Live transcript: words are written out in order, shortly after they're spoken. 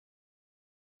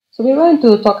So we're going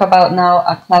to talk about now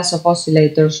a class of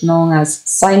oscillators known as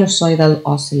sinusoidal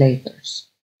oscillators.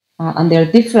 And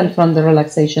they're different from the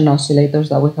relaxation oscillators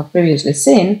that we have previously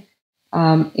seen,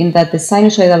 in that the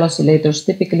sinusoidal oscillators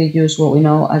typically use what we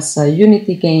know as a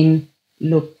unity gain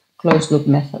loop, closed loop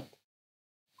method.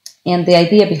 And the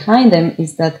idea behind them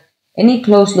is that any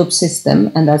closed loop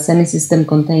system, and that's any system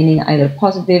containing either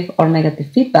positive or negative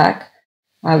feedback,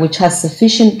 which has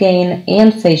sufficient gain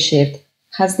and phase shift,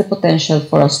 has the potential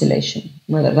for oscillation,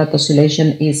 whether that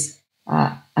oscillation is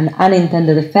an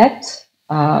unintended effect,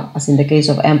 as in the case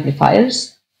of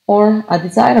amplifiers, or a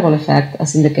desirable effect,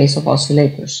 as in the case of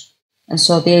oscillators. And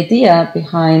so the idea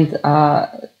behind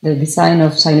the design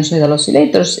of sinusoidal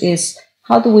oscillators is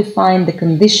how do we find the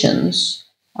conditions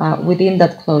within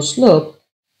that closed loop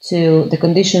to the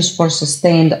conditions for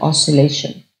sustained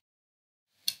oscillation.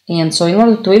 And so in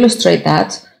order to illustrate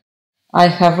that, I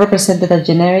have represented a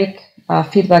generic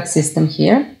feedback system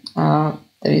here.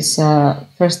 There is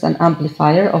first an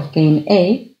amplifier of gain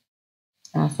A,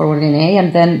 forward gain A,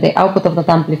 and then the output of that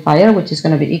amplifier, which is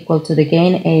going to be equal to the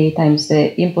gain A times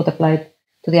the input applied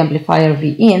to the amplifier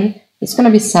V in, is going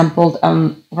to be sampled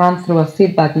and run through a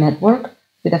feedback network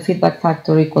with a feedback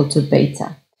factor equal to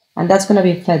beta. And that's going to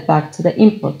be fed back to the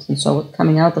input. And so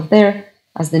coming out of there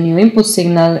as the new input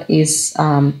signal is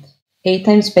A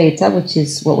times beta, which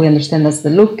is what we understand as the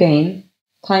loop gain,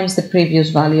 times the previous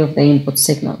value of the input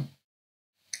signal.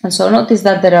 And so notice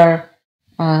that there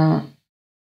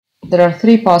are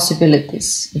three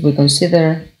possibilities. If we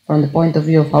consider from the point of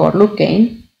view of our loop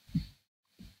gain,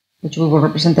 which we will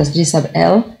represent as G sub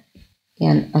L,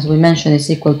 and as we mentioned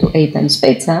is equal to A times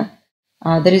beta,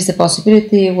 there is the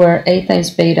possibility where A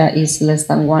times beta is less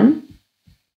than 1.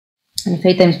 And if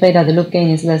A times beta, the loop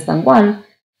gain, is less than 1,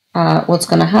 what's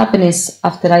going to happen is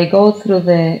after I go through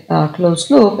the closed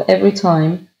loop, every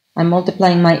time I'm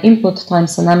multiplying my input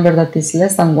times a number that is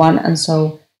less than 1, and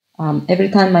so every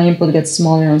time my input gets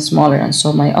smaller and smaller, and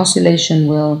so my oscillation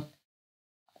will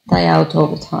die out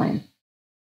over time.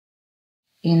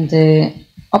 In the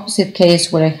opposite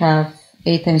case, where I have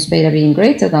A times beta being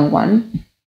greater than 1,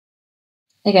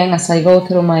 again, as I go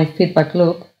through my feedback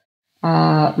loop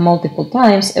multiple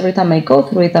times, every time I go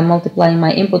through it, I'm multiplying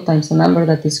my input times a number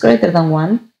that is greater than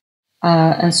 1,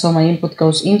 and so my input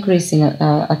goes increasing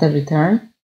at every turn.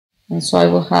 And so I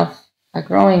will have a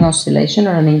growing oscillation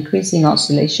or an increasing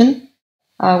oscillation,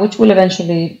 which will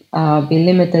eventually be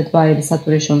limited by the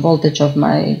saturation voltage of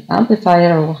my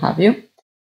amplifier or what have you.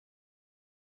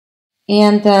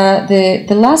 And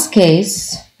the last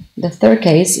case, the third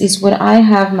case, is when I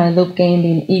have my loop gain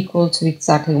being equal to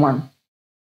exactly 1.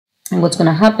 And what's going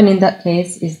to happen in that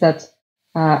case is that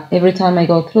every time I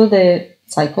go through the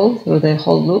cycle, through the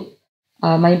whole loop,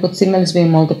 my input signal is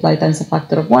being multiplied times a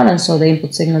factor of 1, and so the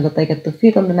input signal that I get to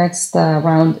feed on the next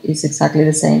round is exactly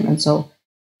the same. And so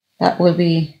that will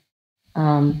be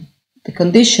the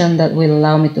condition that will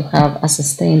allow me to have a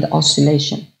sustained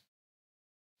oscillation.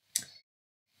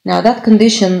 Now, that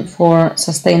condition for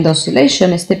sustained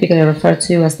oscillation is typically referred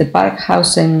to as the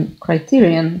Barkhausen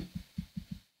Criterion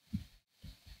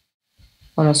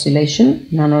for oscillation,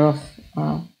 in honor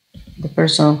of the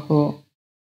person who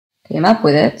came up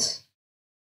with it.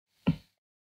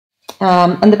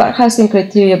 And the Barkhausen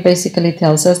Criterion basically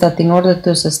tells us that in order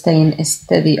to sustain a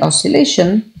steady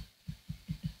oscillation,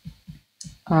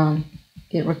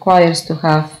 it requires to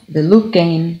have the loop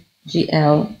gain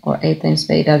GL or A times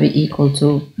beta be equal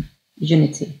to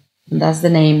unity. And that's the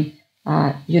name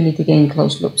unity gain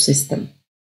closed loop system.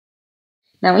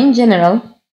 Now, in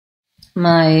general,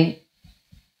 my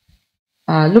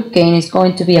loop gain is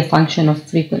going to be a function of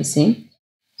frequency.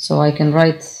 So I can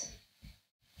write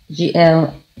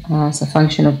GL as a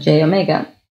function of j omega.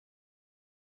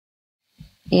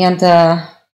 And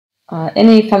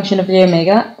any function of j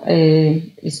omega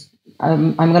is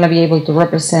I'm going to be able to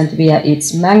represent via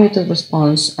its magnitude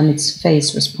response and its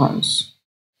phase response.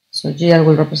 So GL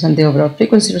will represent the overall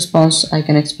frequency response. I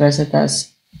can express it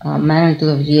as magnitude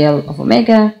of GL of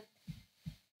omega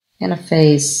and a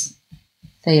phase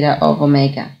theta of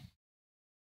omega.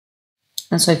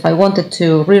 And so if I wanted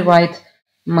to rewrite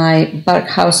my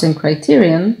Barkhausen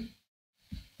criterion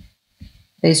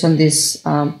based on this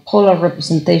polar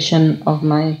representation of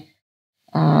my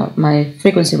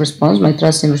frequency response, my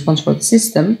transient response for the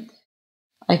system,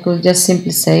 I could just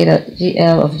simply say that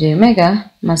GL of j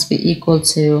omega must be equal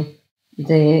to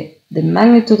the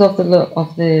magnitude of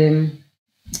the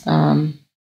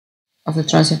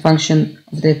transfer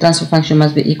function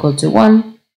must be equal to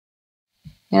 1,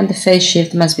 and the phase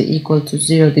shift must be equal to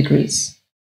 0 degrees,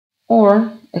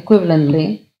 or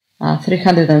equivalently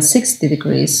 360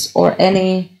 degrees, or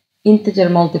any integer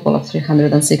multiple of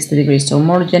 360 degrees. So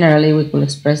more generally, we could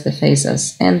express the phase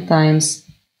as n times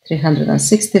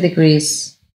 360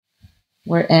 degrees,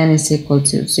 where n is equal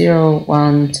to 0,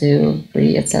 1, 2,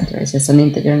 3, etc. It's just an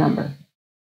integer number.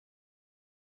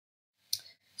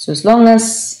 So as long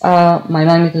as my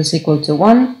magnitude is equal to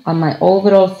 1 and my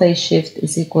overall phase shift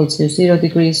is equal to 0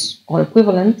 degrees or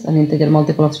equivalent, an integer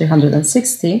multiple of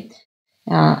 360,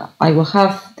 I will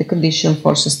have the condition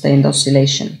for sustained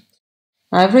oscillation.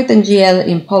 Now, I've written GL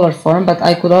in polar form, but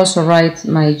I could also write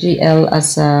my GL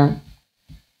as a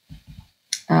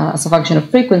function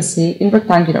of frequency in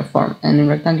rectangular form. And in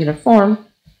rectangular form,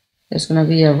 there's going to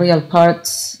be a real part,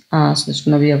 so there's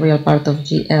going to be a real part of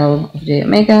GL of j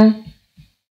omega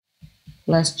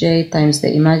plus j times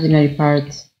the imaginary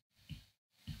part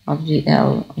of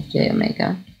GL of j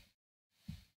omega.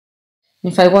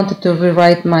 If I wanted to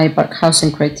rewrite my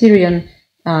Barkhausen criterion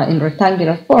in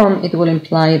rectangular form, it will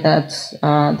imply that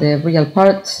the real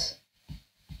part,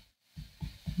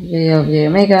 j of j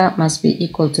omega, must be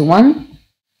equal to 1,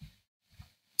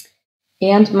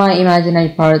 and my imaginary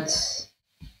part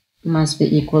must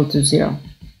be equal to 0.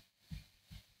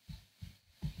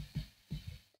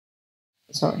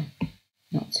 Sorry,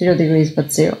 not 0 degrees,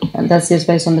 but 0. And that's just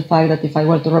based on the fact that if I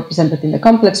were to represent it in the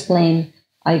complex plane,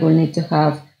 I will need to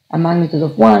have a magnitude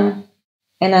of 1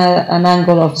 and an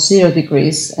angle of 0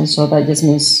 degrees. And so that just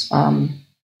means a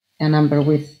number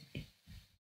with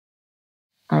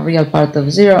a real part of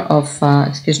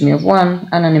 1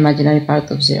 and an imaginary part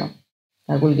of 0.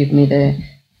 That will give me the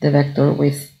vector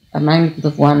with a magnitude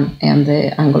of 1 and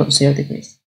the angle of 0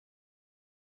 degrees.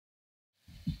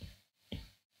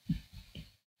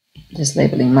 Just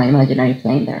labeling my imaginary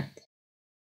plane there.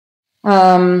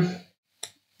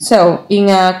 So in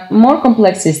a more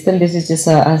complex system, this is just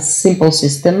a simple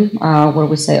system where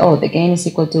we say, oh, the gain is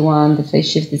equal to 1, the phase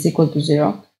shift is equal to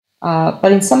 0.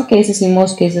 But in some cases, in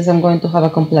most cases, I'm going to have a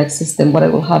complex system where I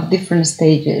will have different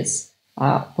stages,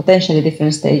 potentially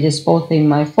different stages, both in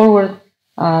my forward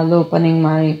loop and in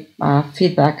my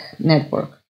feedback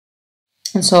network.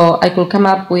 And so I could come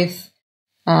up with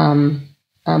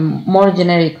a more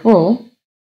generic rule,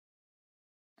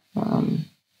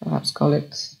 perhaps call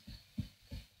it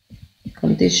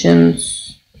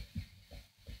conditions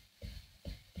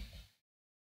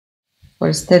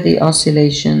for steady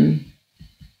oscillation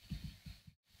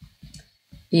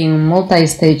in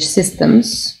multi-stage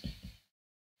systems.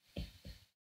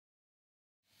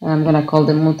 I'm going to call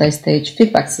them multi-stage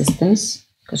feedback systems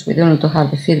because we don't need to have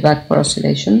the feedback for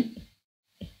oscillation.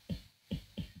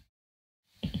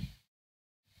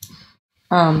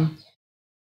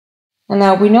 And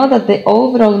now we know that the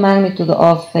overall magnitude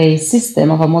of a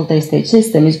system, of a multi-stage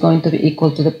system, is going to be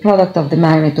equal to the product of the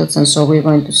magnitudes. And so we're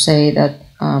going to say that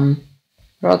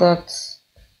product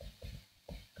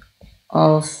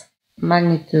of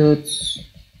magnitudes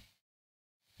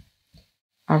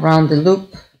around the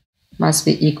loop must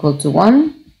be equal to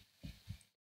 1.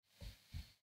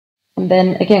 And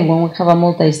then again, when we have a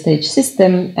multi-stage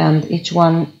system and each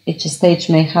stage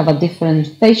may have a different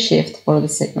phase shift for the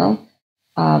signal,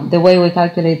 the way we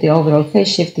calculate the overall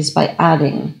phase shift is by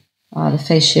adding the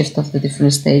phase shift of the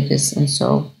different stages. And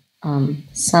so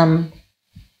sum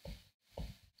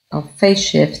of phase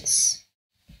shifts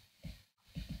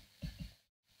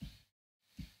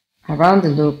around the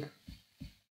loop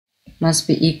must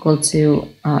be equal to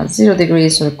 0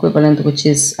 degrees or equivalent, which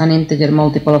is an integer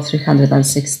multiple of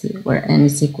 360, where n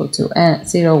is equal to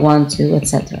 0, 1, 2,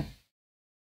 etc.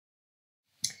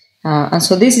 And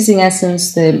so this is in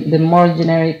essence the more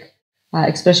generic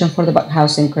expression for the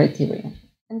Barkhausen criterion.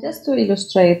 And just to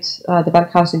illustrate the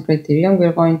Barkhausen criterion,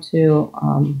 we're going to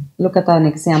look at an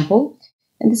example.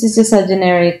 And this is just a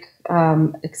generic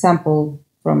example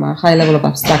from a high level of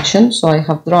abstraction. So I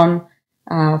have drawn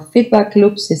a feedback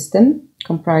loop system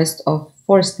comprised of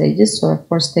 4 stages, so a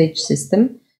 4-stage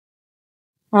system.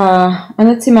 And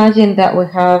let's imagine that we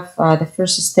have the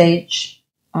first stage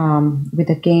with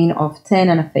a gain of 10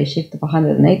 and a phase shift of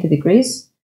 180 degrees.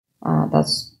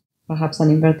 That's perhaps an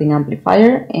inverting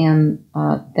amplifier. And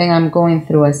then I'm going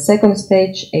through a second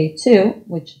stage, A2,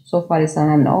 which so far is an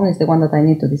unknown, is the one that I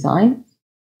need to design.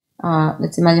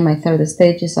 Let's imagine my third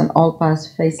stage is an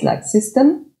all-pass phase lag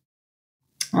system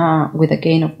with a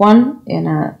gain of 1 and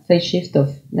a phase shift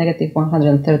of negative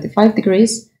 135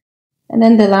 degrees. And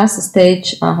then the last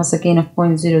stage has a gain of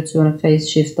 0.02 and a phase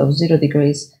shift of 0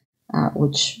 degrees,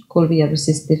 which could be a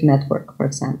resistive network, for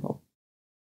example.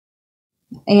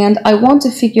 And I want to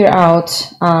figure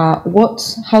out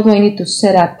how do I need to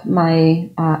set up my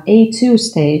A2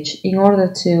 stage in order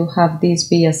to have this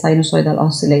be a sinusoidal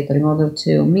oscillator, in order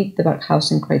to meet the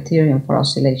Barkhausen criterion for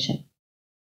oscillation.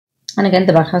 And again,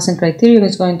 the Barkhausen criterion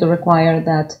is going to require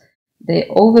that the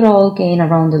overall gain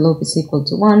around the loop is equal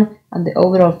to 1 and the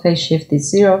overall phase shift is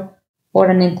 0 or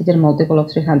an integer multiple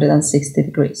of 360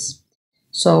 degrees.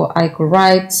 So I could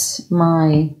write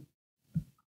my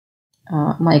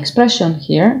expression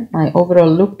here. My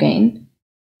overall loop gain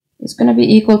is going to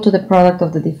be equal to the product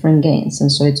of the different gains,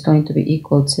 and so it's going to be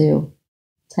equal to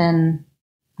 10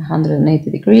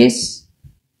 180 degrees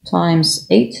times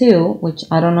A2, which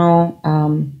I don't know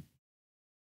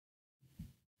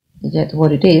yet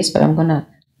what it is, but I'm going to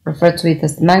refer to it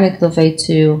as the magnitude of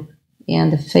A2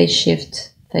 and the phase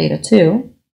shift theta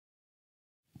 2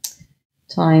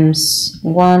 times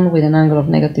 1 with an angle of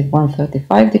negative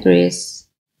 135 degrees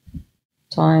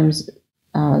times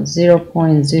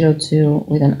 0.02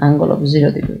 with an angle of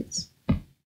 0 degrees.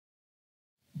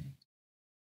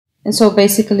 And so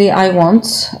basically I want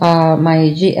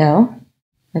my GL.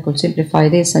 I could simplify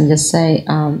this and just say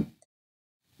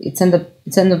it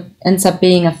ends up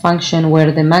being a function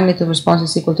where the magnitude response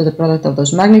is equal to the product of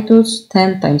those magnitudes,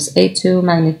 10 times A2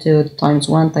 magnitude times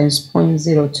 1 times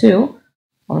 0.02,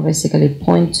 or basically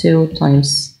 0.2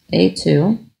 times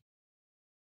A2,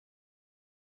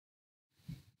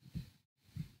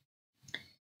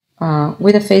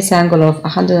 with a phase angle of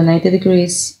 180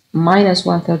 degrees minus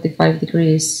 135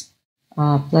 degrees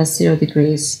plus 0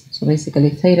 degrees, so basically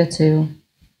theta 2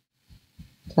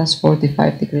 plus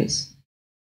 45 degrees.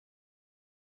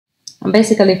 And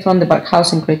basically from the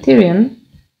Barkhausen criterion,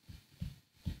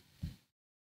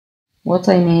 what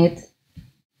I need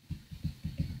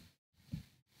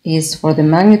is for the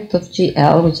magnitude of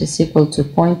GL, which is equal to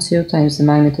 0.2 times the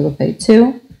magnitude of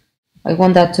A2, I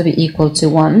want that to be equal to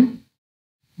 1.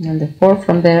 And therefore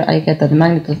from there I get that the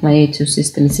magnitude of my A2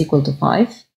 system is equal to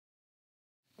 5.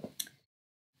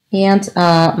 And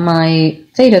my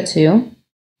theta 2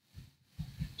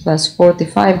 plus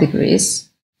 45 degrees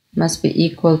must be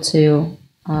equal to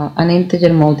an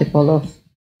integer multiple of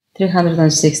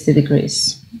 360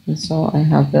 degrees. And so I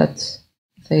have that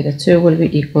theta 2 will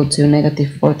be equal to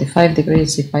negative 45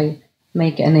 degrees if I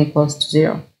make n equals to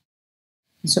 0.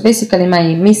 And so basically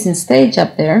my missing stage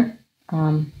up there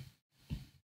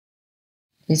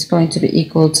is going to be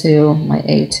equal to my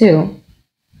A2.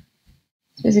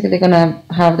 It's basically going to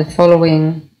have the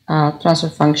following transfer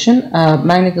function,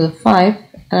 magnitude of 5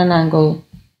 and an angle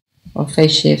of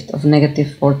phase shift of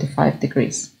negative 45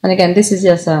 degrees. And again, this is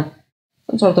just some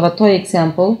sort of a toy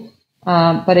example,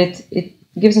 but it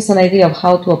gives us an idea of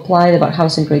how to apply the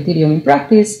Barkhausen criterion in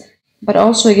practice, but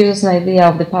also it gives us an idea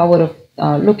of the power of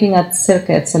looking at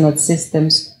circuits and at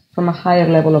systems from a higher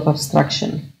level of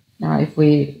abstraction. If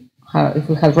we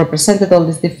have represented all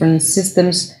these different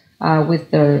systems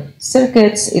with their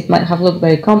circuits, it might have looked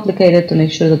very complicated to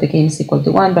make sure that the gain is equal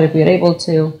to 1, but if we are able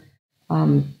to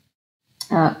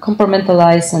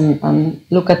compartmentalize and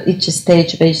look at each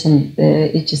stage based on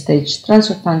each stage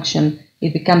transfer function,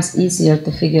 it becomes easier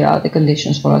to figure out the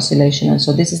conditions for oscillation. And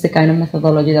so this is the kind of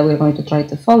methodology that we're going to try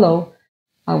to follow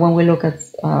when we look at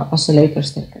oscillator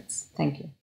circuits. Thank you.